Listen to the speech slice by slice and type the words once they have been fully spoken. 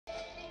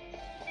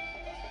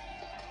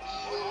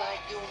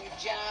doing your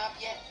job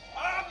yet?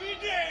 I'll be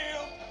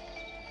damned!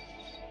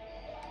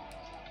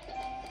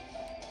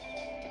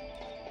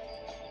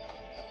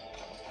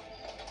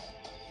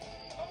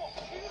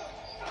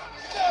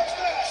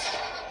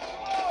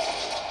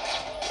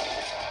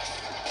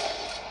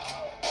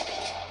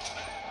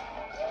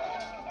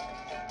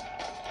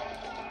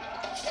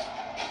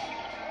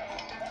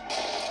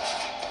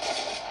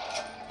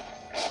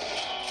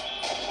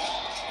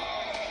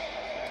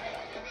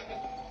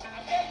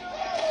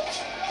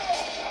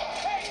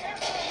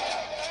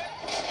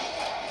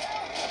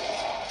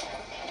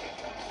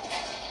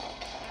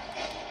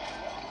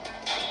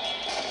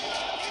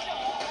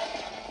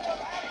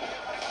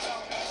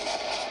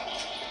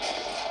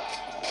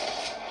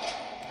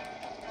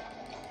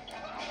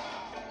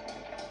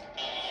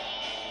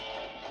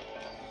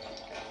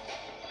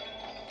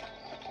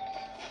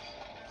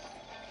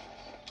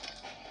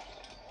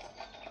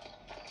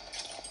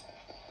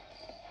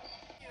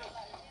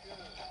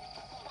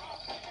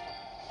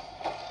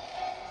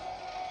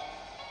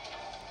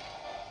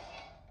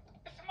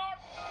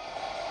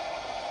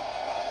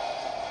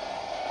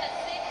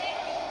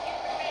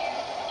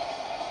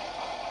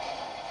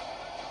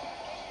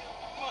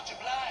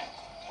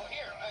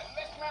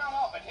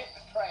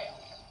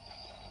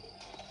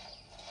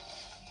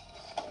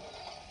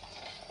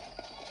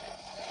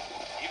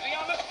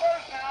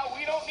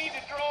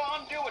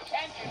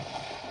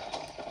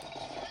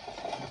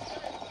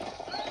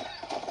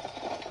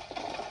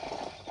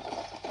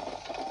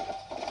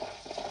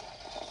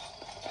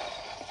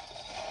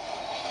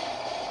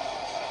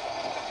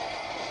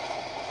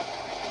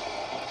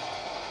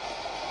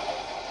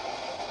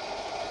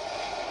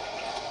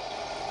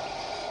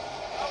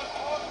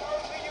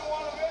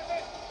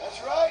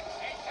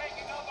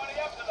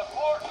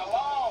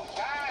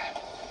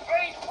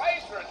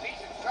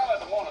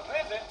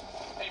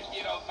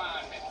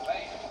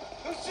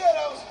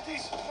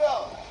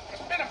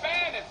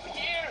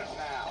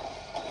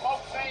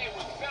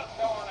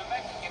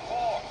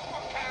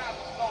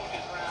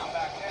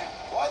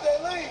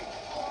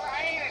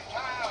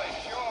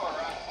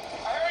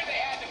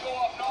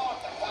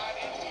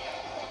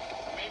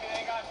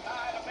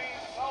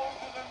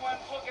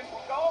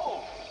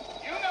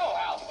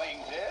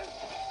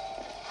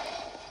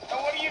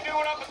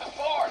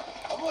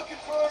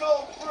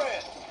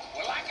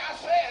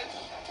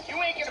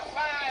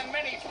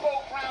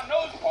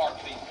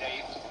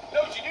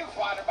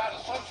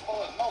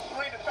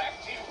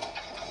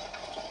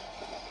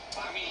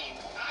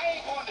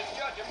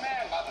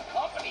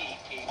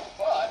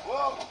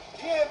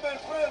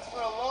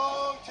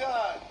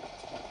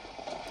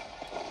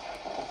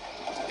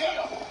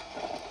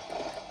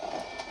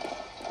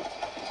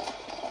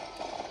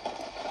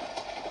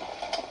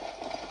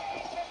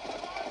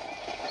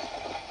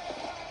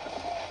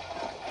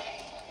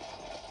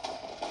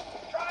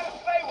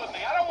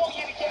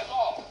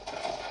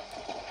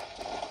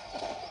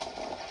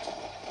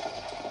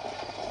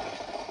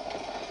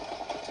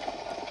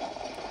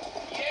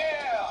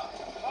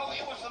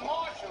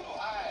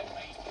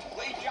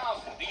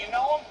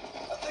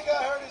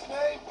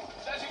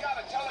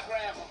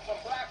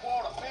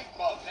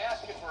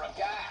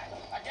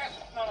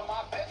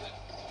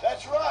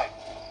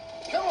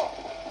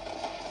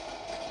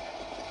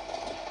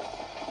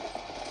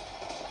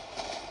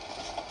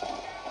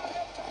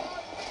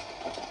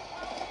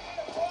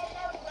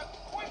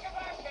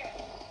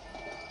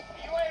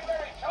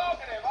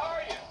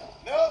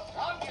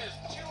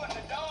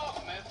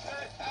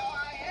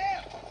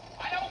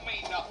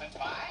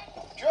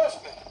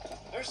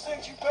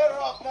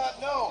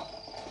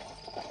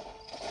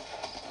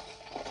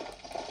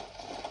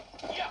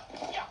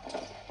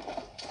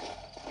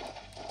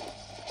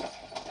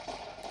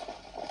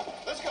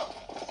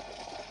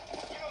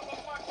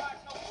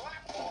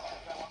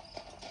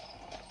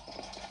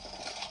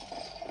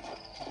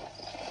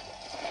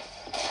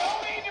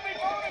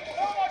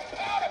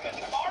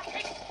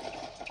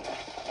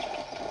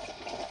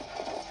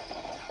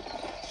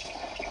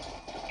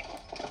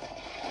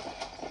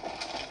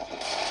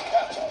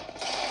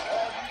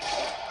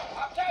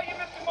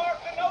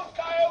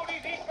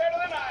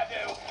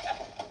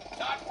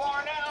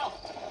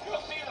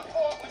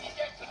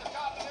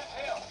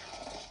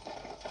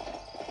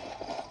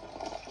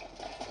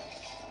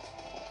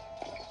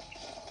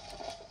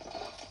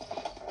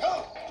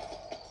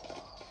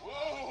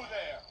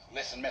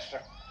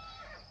 Mister.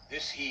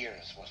 This here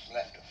is what's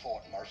left of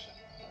Fort Mercer.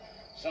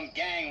 Some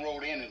gang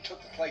rolled in and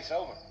took the place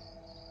over.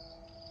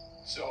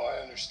 So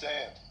I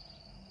understand.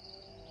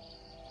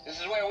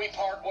 This is where we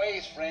part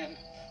ways, friend.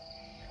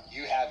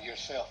 You have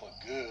yourself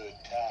a good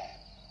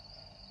time.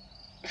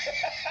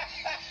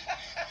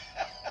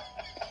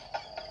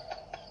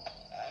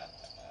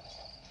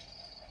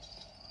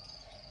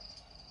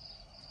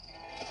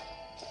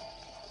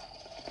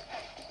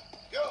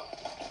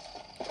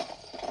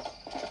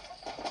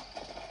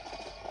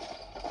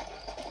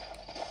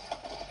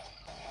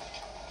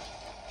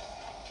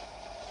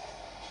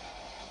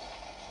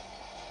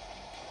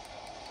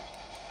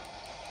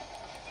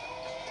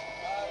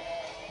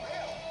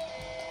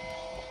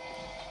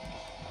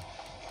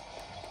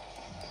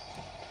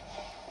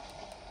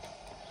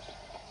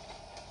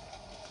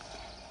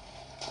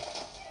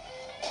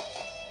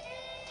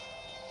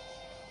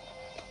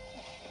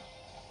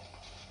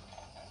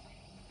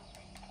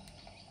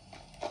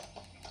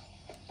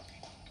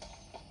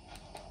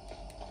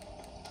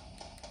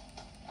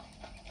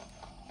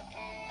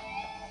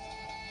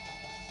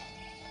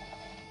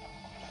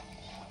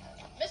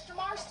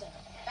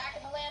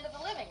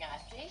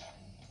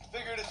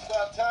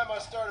 time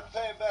I started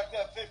paying back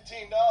that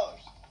 $15.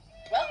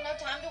 Well, no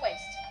time to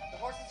waste. The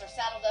horses are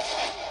saddled up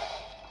right here.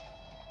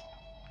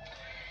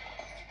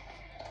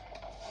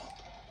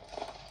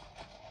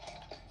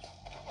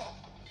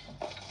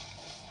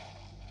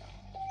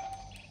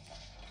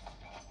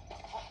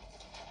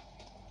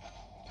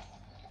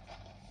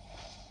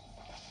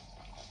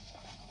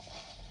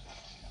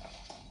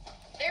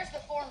 There's the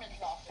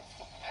foreman's office.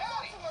 It's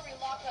also where we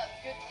lock up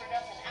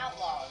good-for-nothing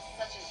outlaws,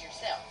 such as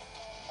yourself.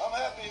 I'm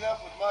happy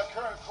enough with my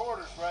current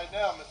quarters right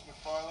now, Miss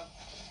McFarland.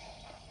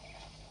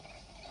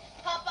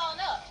 Hop on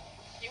up.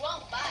 You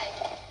won't bite.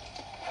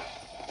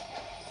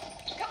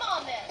 Come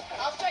on then.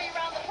 I'll show you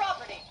around the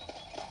property.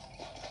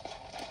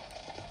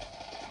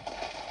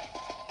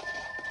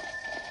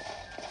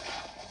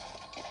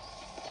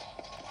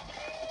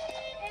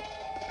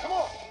 Come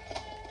on.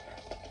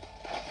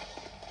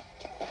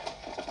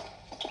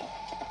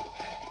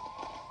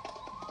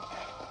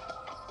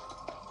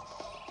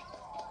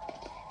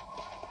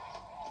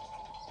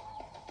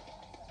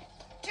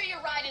 To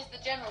your right is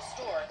the general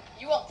store.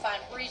 You won't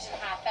find Parisian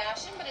high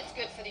fashion, but it's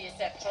good for the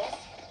essentials.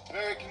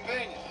 Very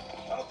convenient.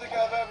 I don't think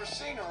I've ever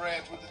seen a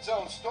ranch with its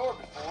own store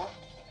before.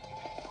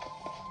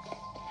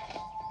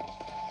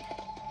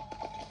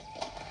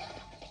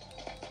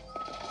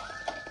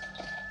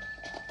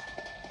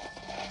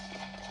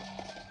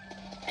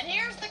 And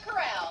here's the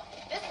corral.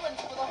 This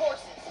one's for the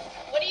horses.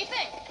 What do you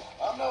think?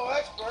 I'm no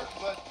expert,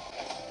 but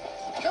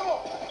come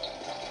on.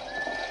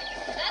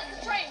 That's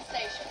the train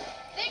station.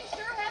 Things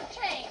sure have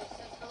changed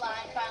since the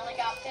line finally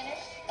got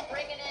finished,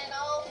 bringing in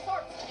all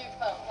sorts of new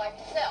folk like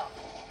yourself.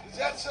 Is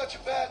that such a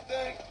bad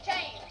thing?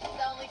 Change is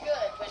only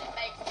good when it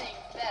makes things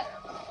better.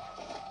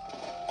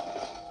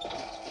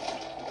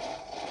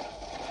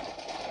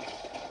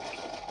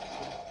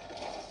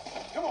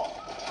 Come on.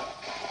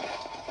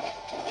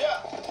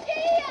 Yeah.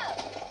 Yeah!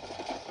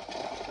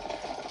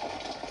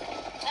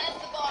 That's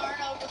the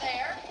barn over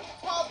there.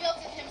 Paul built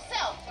it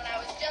himself when I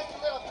was just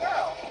a little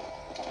girl.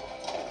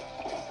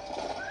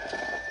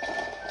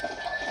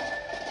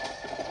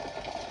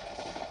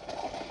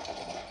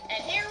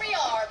 And here we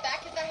are,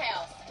 back at the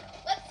house.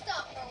 Let's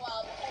stop for a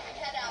while before we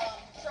head out on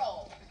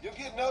patrol. You'll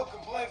get no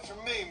complaint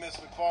from me, Miss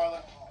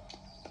McFarland.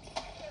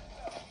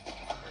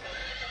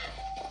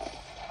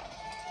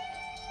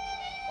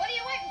 What are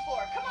you waiting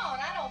for? Come on,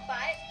 I don't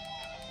fight.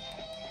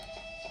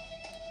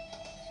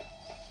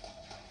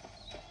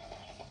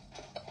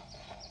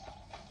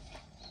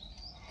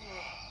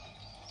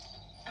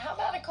 How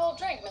about a cold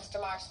drink, Mr.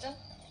 Marston?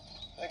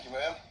 Thank you,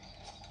 ma'am.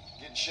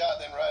 Getting shot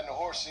then riding a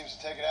horse seems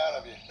to take it out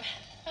of you.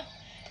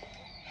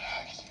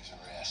 I could use a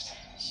rest.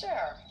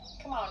 Sure.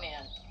 Come on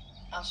in.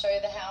 I'll show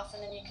you the house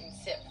and then you can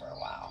sit for a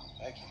while.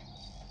 Thank you.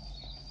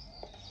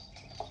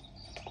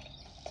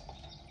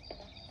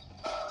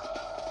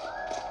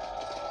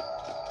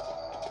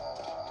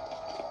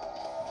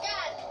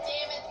 God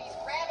damn it, these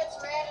rabbits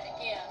are at it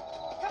again.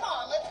 Come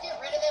on, let's get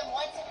rid of them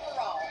once and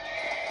for all.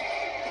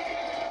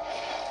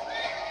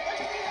 Let's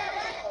see that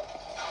rifle.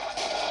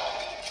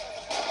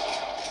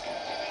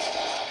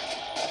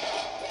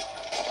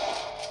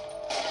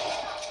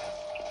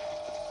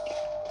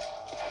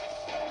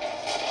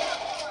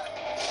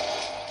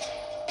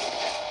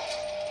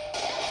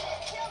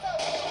 Kill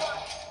those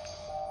spots.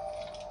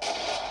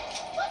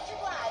 Much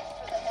obliged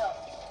for the help.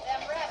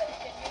 Them rabbits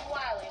can be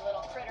wily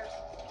little critters.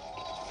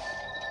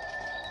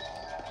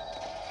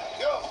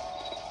 Go.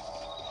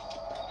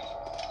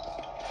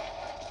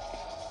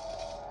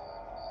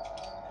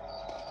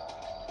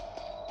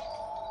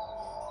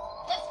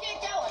 Let's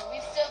get going.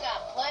 We've still got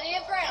plenty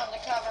of ground to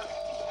cover.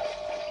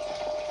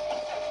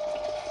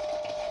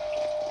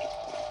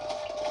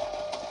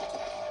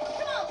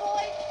 Come on,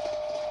 boy.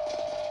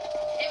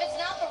 If it's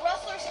not the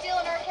rustler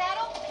stealing our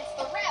cattle, it's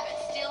the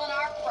rabbits stealing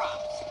our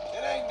crops.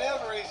 It ain't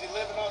never easy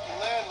living off the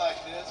land like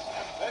this.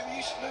 Maybe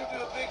you should move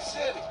to a big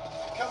city.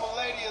 Become a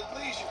lady of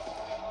leisure.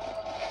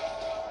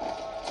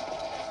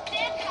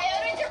 Damn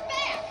coyotes are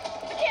back.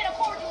 We can't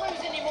afford to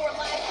lose any more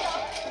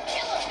livestock.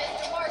 Kill them,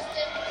 Mr.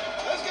 Marston.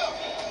 Let's go.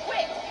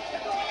 Quick,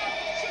 they're going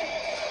after the chicken.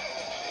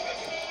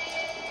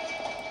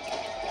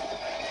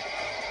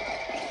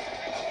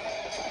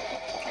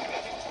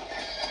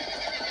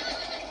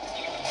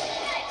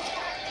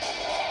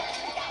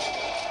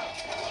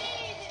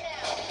 Easy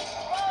now.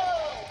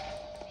 Whoa.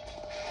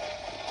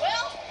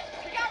 Well,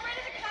 we got rid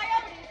of the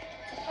coyotes.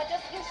 I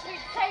just wish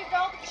we'd saved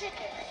all the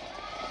chickens.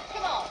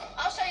 Come on,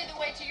 I'll show you the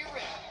way to your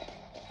room.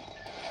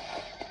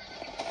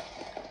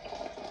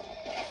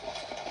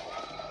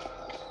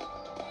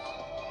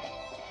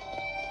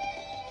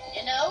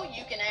 You know,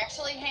 you can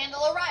actually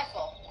handle a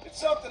rifle. It's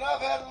something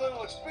I've had a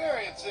little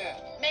experience in.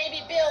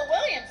 Maybe Bill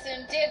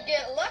Williamson did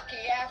get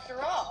lucky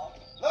after all.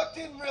 Luck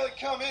didn't really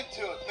come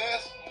into it,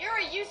 miss. You're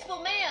a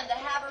useful man to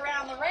have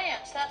around the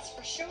ranch, that's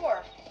for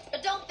sure.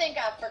 But don't think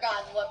I've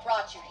forgotten what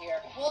brought you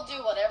here. We'll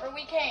do whatever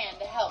we can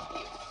to help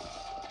you.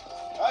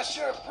 I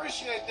sure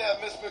appreciate that,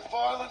 Miss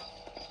McFarland.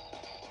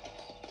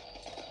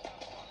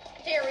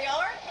 Here we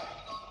are.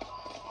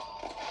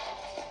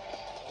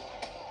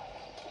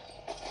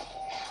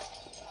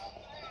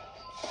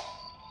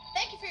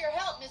 Thank you for your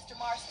Mr.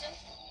 Marston.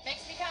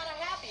 Makes me kind of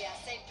happy I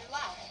saved your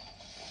life.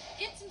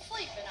 Get some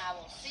sleep and I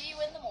will see you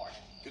in the morning.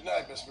 Good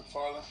night, Miss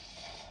McFarland.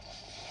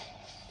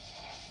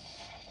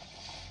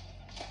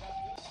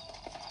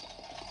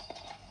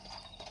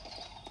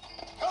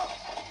 Come!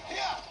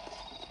 Here!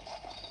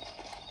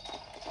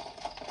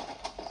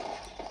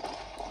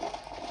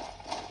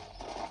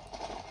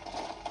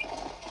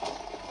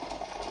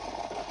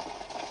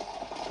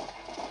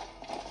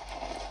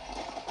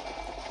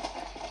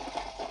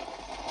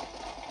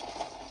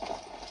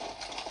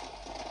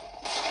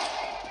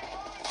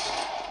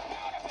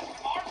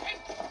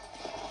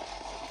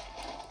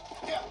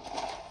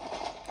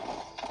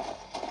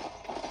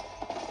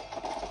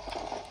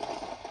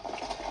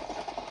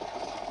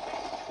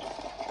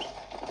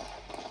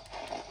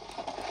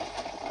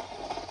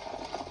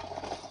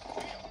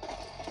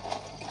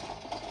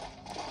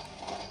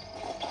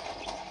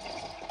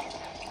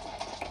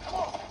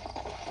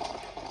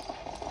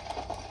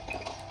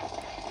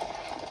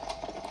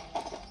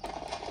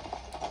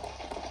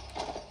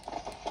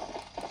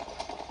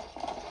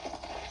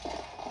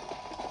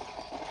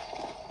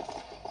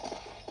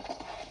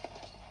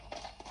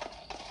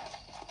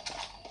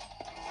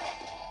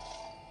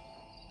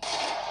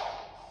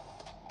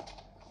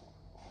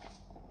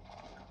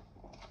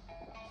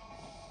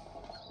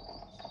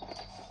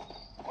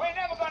 We're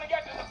never gonna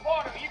get to the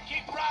border if you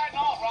keep riding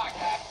off like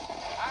that.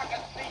 I can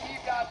see you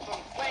got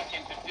some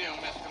thinking to do,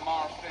 Mr.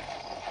 Marston.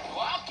 So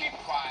I'll keep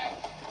quiet.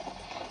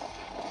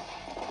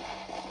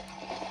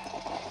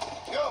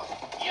 Go!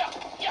 Yeah,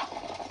 yeah.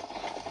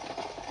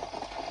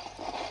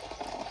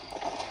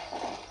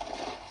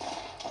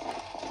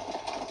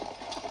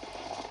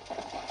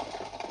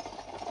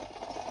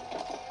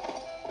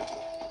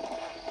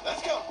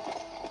 Let's go!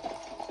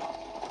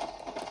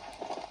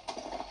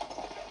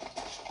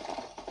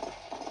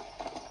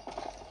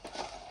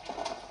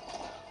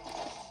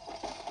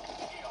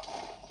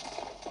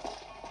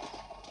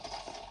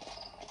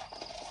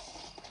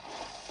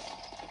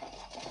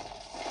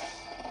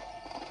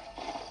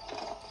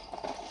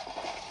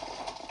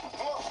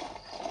 Come on!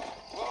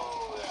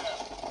 Whoa there!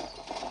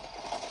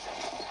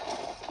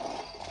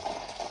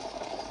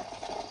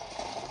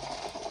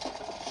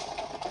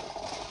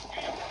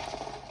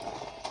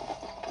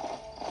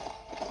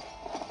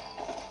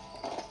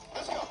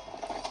 Let's go!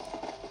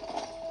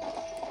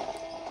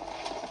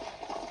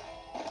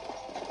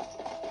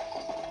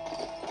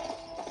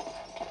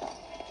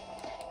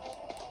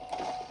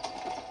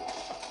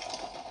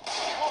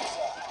 Wrong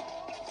side.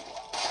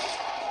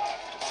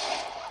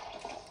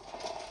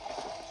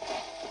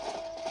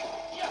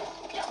 Yeah,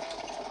 yeah.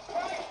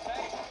 Right,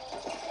 say.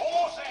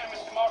 Almost there,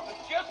 Mr. Marston.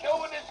 Just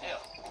over this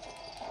hill.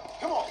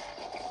 Come on!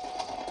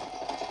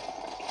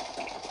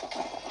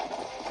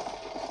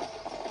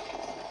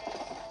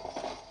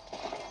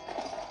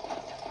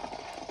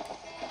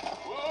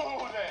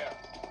 Whoa there.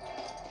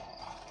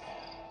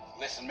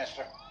 Listen,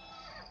 mister.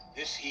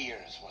 This here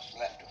is what's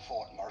left of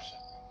Fort Mercer.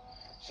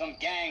 Some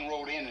gang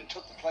rode in and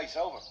took the place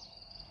over.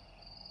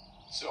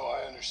 So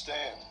I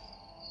understand.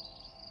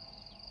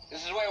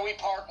 This is where we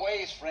part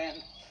ways,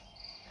 friend.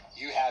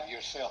 You have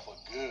yourself a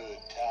good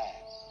time.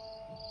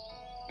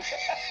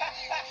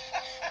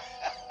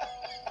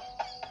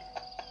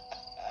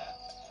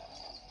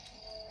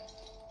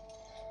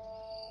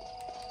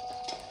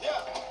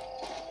 Yeah!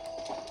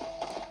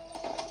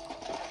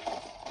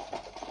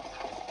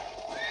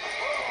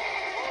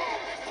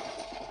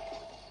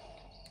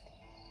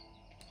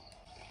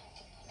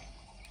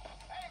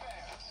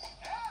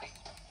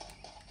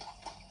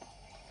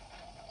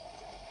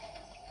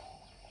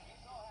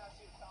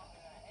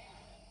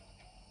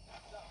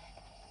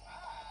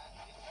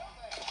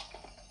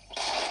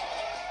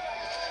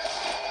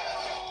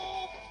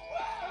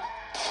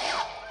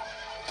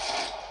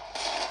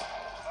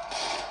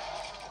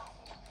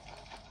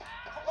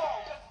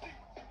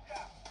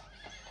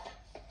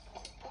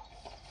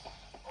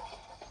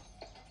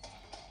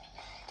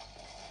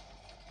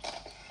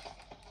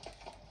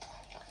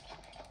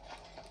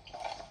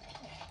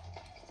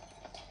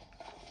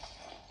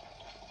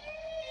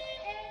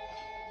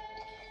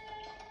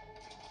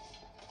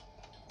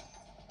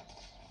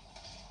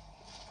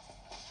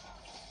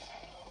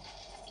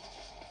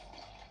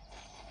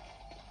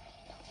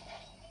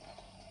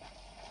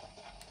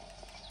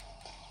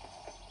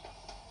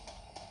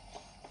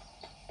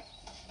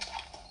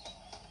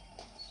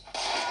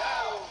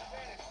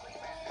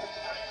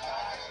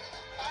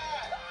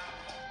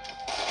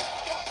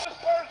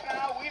 First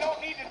now, we don't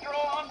need to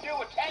draw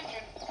undue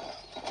attention.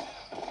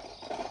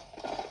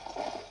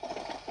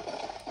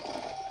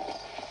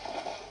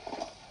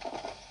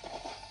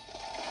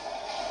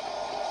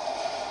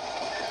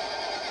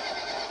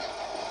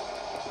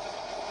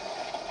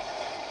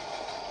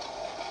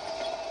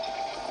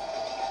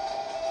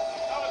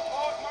 So it's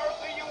Fort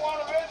Mercy you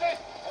want to visit?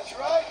 That's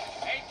right.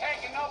 Ain't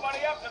taking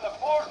nobody up to the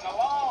fort in a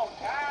long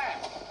time.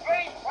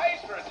 Great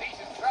place for a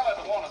decent fella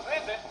to want to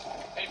visit,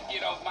 if you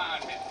don't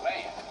mind his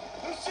land.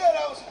 Who said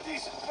I was a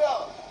decent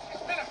fella?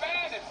 It's been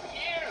abandoned for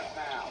years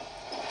now.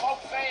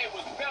 Folks say it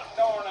was built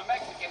during the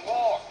Mexican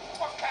War.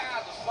 What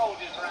kinds of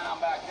soldiers around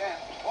back then?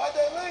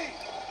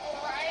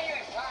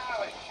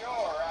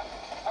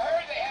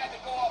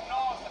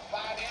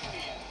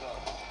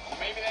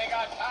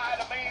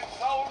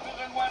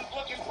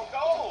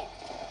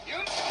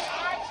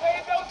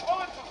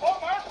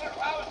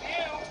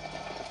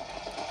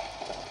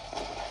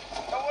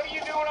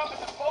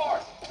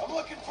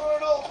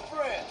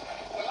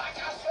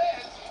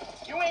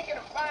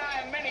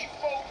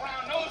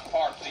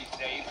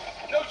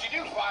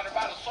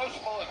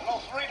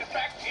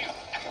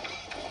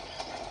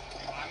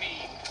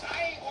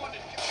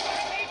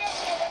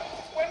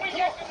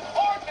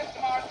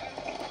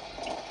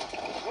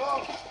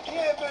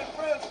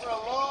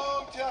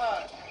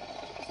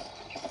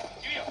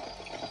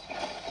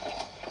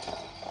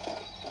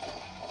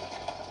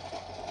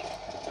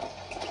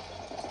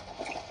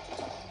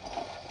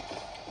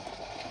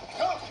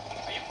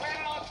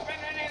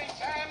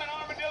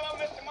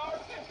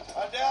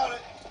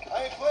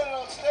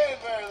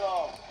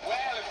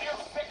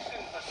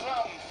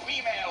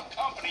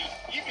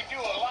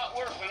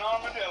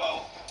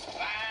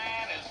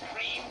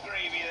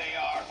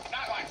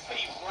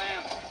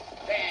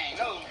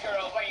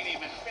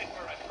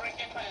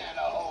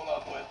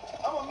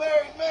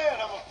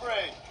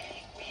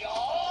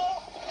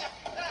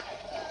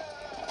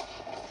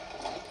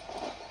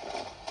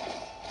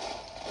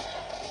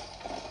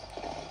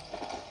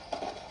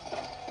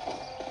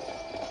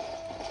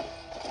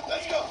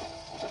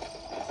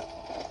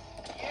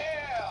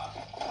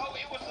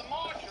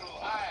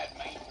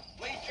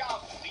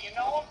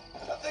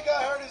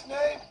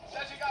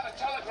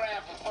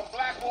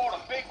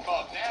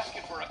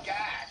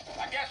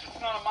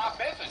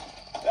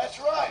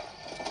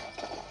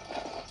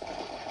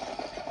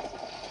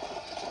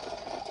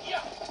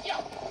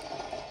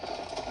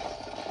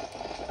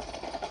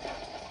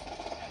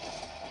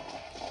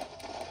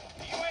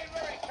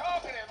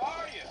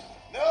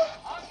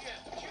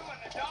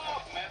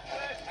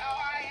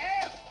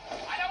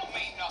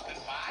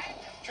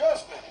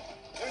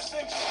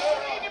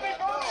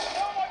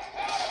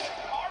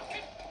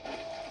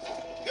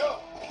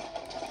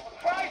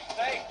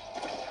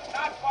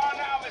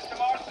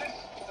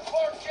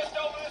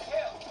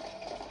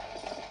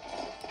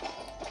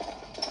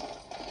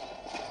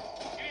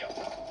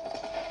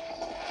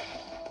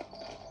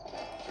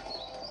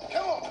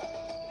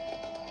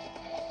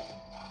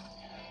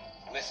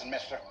 Listen,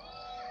 mister.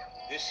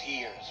 This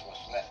here is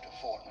what's left of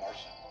Fort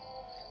Mercer.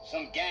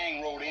 Some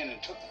gang rode in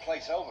and took the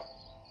place over.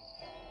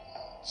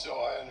 So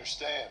I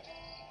understand.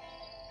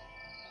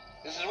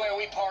 This is where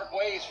we part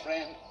ways,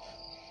 friend.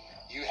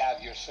 You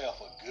have yourself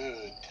a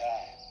good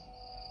time.